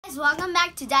guys, welcome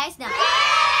back to Daii Snoww.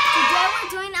 Today we're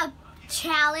doing a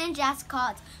challenge that's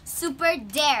called Super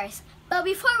Dares. But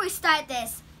before we start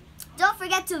this, don't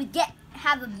forget to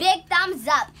have a big thumbs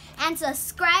up and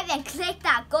subscribe and click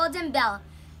that golden bell.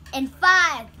 In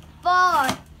 5, 4,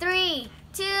 3,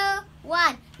 2,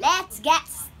 1, let's get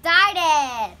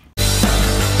started.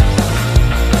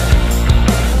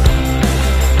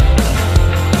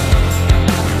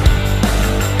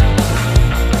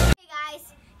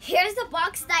 Here's the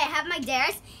box that I have my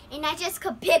dares, and I just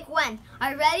could pick one.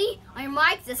 Are you ready? On your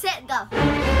marks, set, go.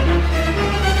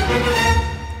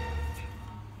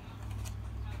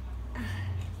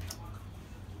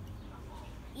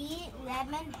 Eat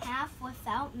lemon half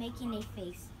without making a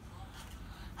face.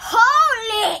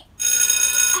 Holy!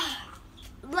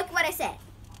 Look what I said.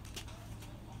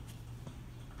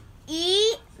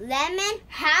 Eat lemon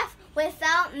half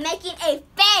without making a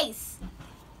face.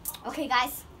 Okay,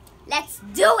 guys. Let's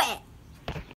do it!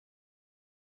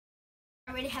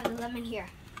 I already have the lemon here.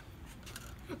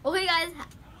 Okay, guys,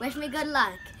 wish me good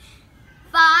luck.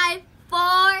 5,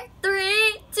 4,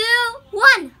 3, 2,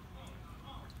 1.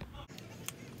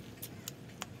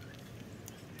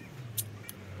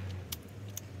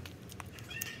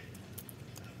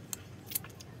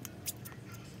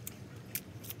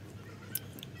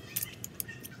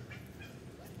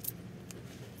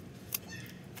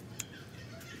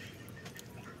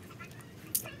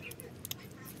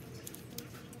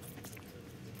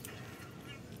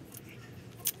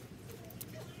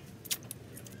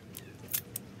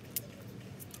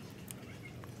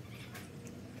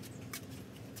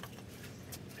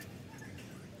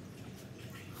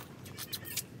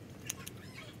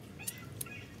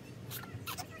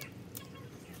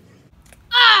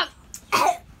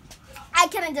 I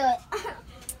couldn't do it.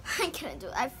 I couldn't do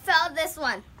it. I failed this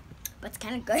one, but it's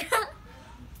kind of good.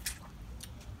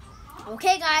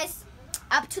 Okay, guys,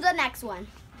 up to the next one.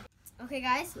 Okay,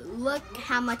 guys, look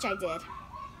how much I did.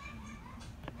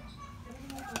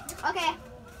 Okay,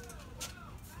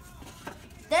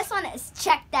 this one is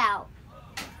checked out.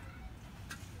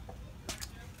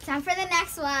 Time for the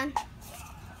next one.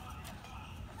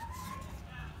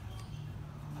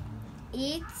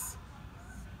 Eat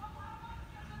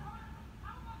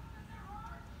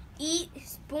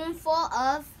spoonful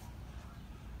of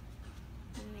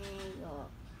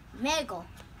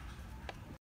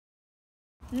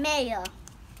mayo.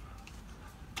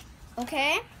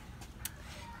 Okay,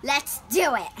 let's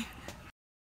do it.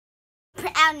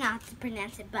 I'm not to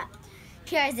pronounce it, but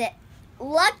here's it.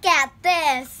 Look at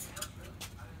this.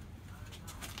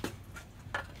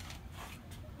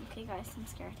 Okay, guys, I'm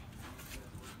scared.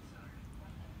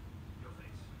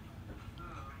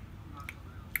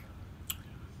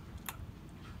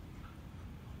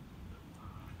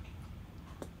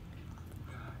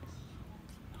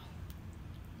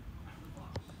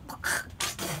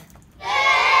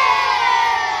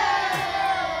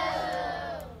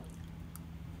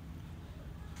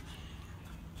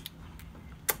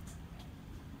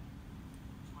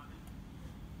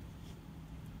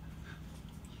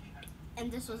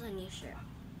 And this was a new shirt.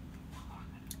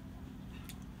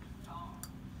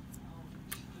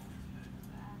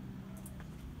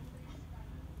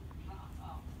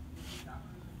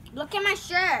 Look at my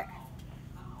shirt.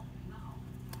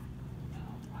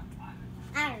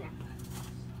 I don't know.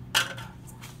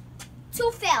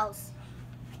 2 fails.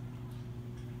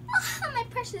 Oh, my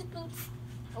precious boots.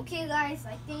 Okay, guys,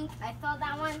 I think I failed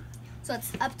that one. So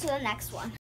it's up to the next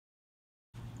one.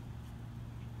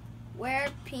 Wear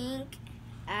pink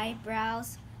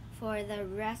eyebrows for the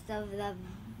rest of the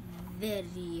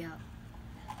video.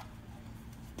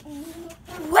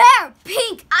 Wear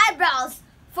pink eyebrows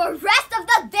for rest of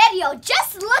the video.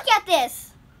 Just look at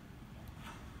this.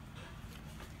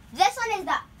 This one is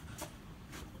the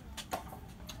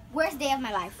worst day of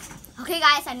my life. Okay,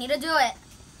 guys, I need to do it.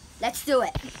 Let's do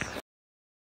it.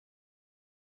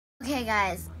 Okay,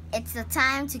 guys, it's the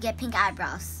time to get pink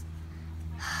eyebrows.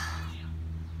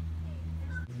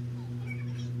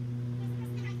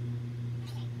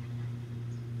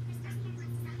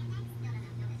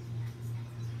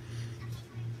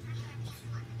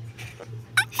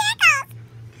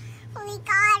 Holy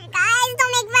God, guys,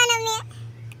 don't make fun of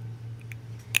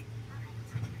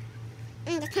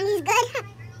me. The candy's good.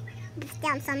 But still,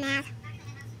 I'm so mad.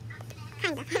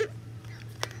 Kind of.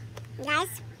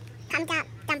 Guys, comment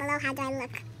down below, how do I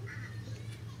look?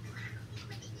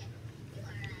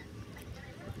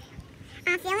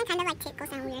 I'm feeling kind of like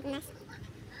tickles and weirdness.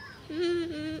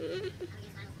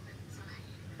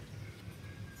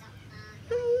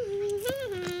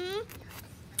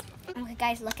 Okay,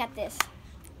 guys, look at this.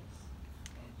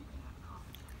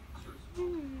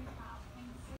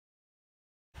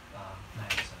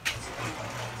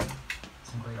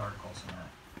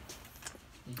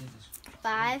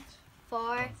 5,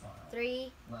 4,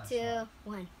 3, 2,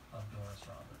 1. Of Doris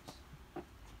Roberts and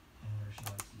where she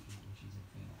likes to eat when she's in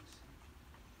Phoenix.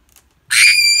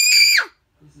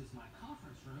 This is my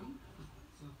conference room,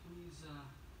 so please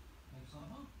make yourself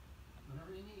home.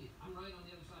 Whatever you need. I'm right on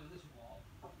the other side of this wall.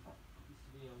 Used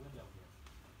to be a window here.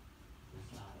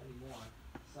 It's not anymore.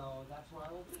 So that's where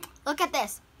I will be. Look at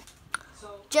this.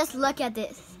 So Just look at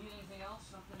this. if you need anything else,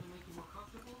 something to make you more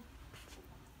comfortable,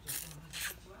 just don't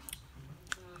hesitate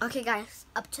to ask. Okay, guys,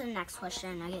 up to the next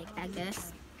question. Okay, I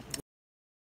guess.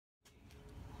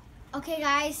 Okay,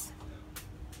 guys.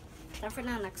 Time for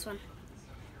the next one.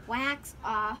 Wax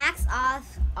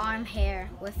off arm hair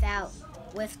with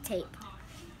tape.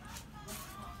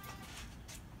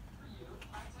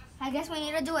 I guess we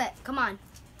need to do it. Come on.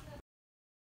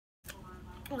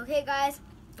 Okay, guys,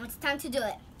 it's time to do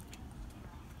it.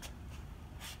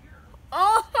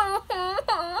 Oh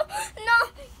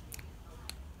no!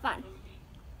 Fun.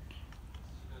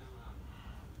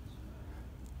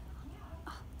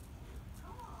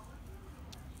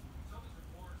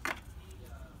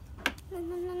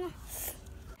 No.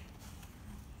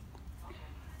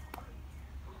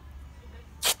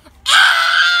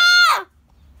 Ah!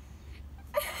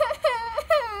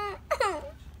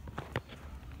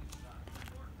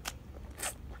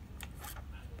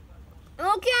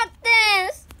 Look at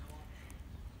this.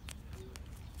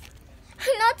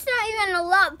 That's not even a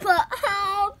lot, but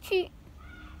how cute.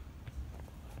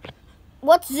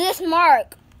 What's this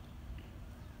mark?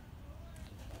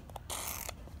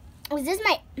 Is this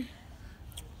my...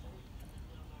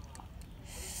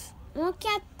 Look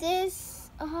at this.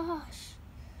 Oh.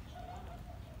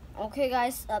 Okay,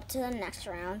 guys, up to the next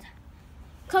round.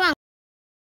 Come on.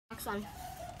 Next one.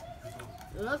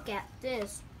 Look at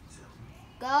this.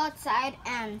 Go outside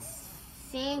and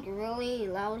sing really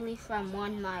loudly from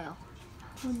 1 mile.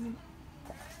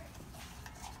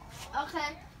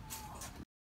 Okay.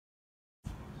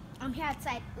 I'm here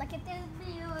outside. Look at this,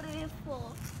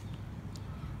 beautiful.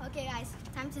 Okay, guys,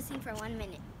 time to sing for 1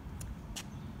 minute.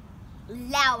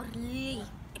 Loudly.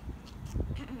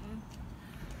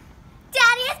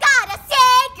 Daddy's got a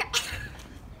secret.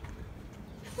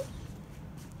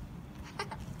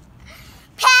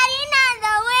 Patting on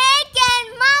the weekend,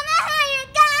 Mama, how you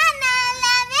gonna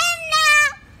love him now?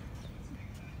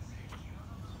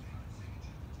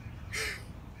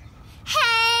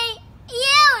 Hey,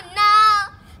 you know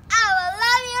I will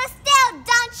love you still,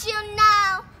 don't you know?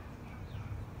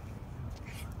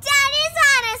 Daddy's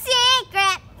got a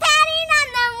secret, patting on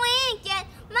the weekend,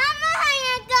 Mama, how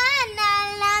you gonna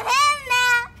love him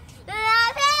now?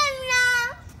 Love him now.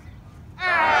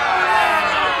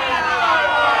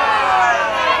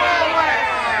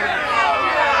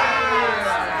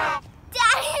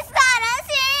 Daddy's got a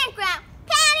secret,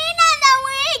 patting on the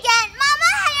weekend, Mama,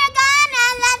 how you gonna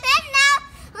love him now?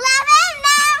 Love him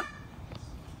now.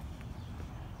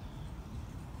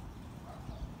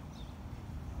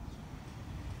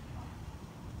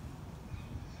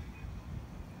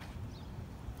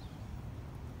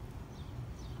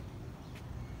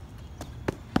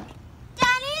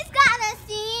 Daddy's got a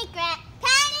secret,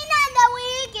 patting on the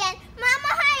weekend,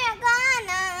 Mama, how you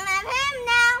gonna love him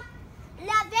now?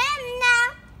 Love him now.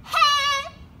 Hey,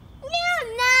 you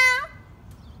know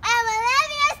I will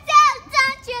love you still,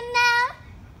 don't you know?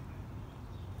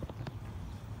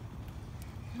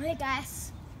 Hey guys,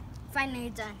 finally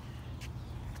done.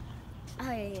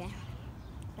 Oh yeah.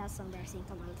 That's so embarrassing.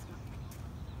 Come on, let's go.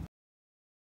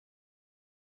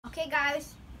 Okay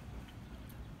guys.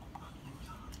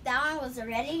 That one was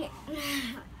already.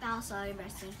 That was so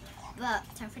embarrassing. But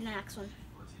time for the next one.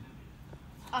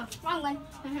 Oh, wrong one.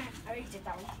 I already did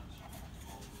that one.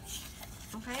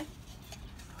 Okay.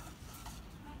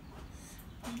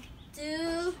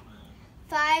 Do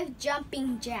 5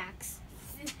 jumping jacks.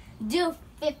 Do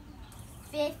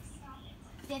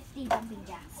 50 jumping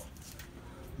jacks.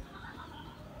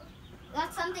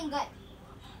 That's something good.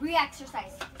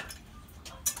 Re-exercise.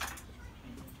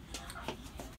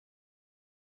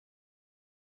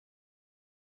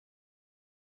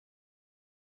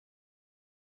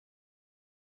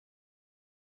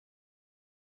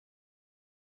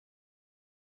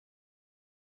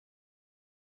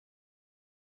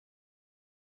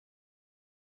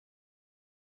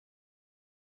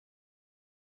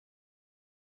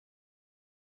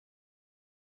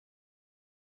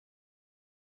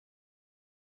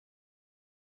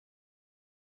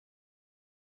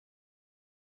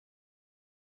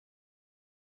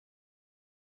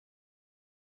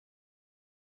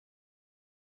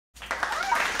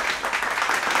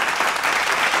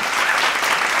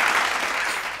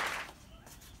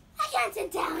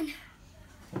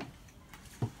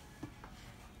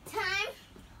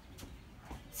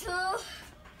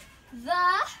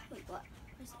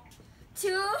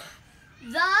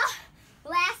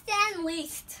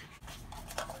 least.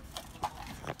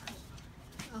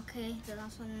 Okay, the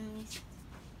last one is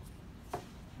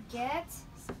get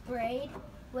sprayed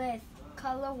with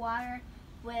color water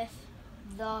with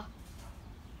the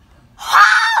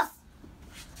hose.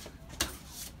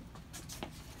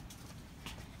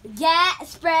 Get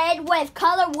sprayed with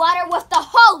color water with the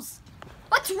hose.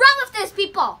 What's wrong with this,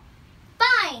 people?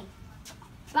 Fine.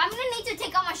 But I'm going to need to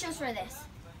take off my shoes for this.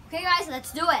 Okay, guys,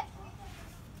 let's do it.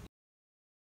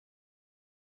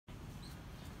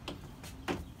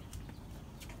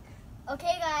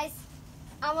 Okay, guys,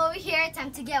 I'm over here.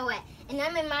 Time to get wet. And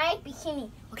I'm in my bikini.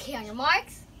 Okay, on your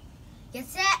marks, get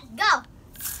set, go.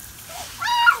 It's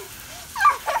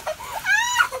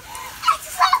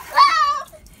so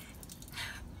cold.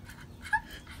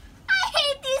 I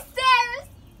hate these stairs.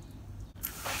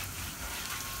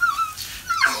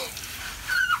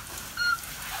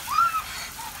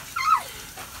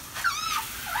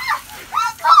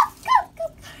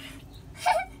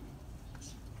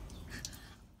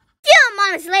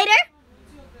 Moments later.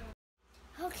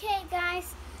 Okay,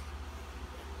 guys,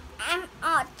 I'm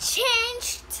all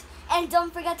changed, and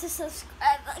don't forget to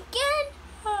subscribe again,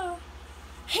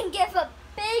 and give a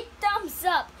big thumbs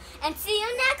up, and see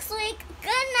you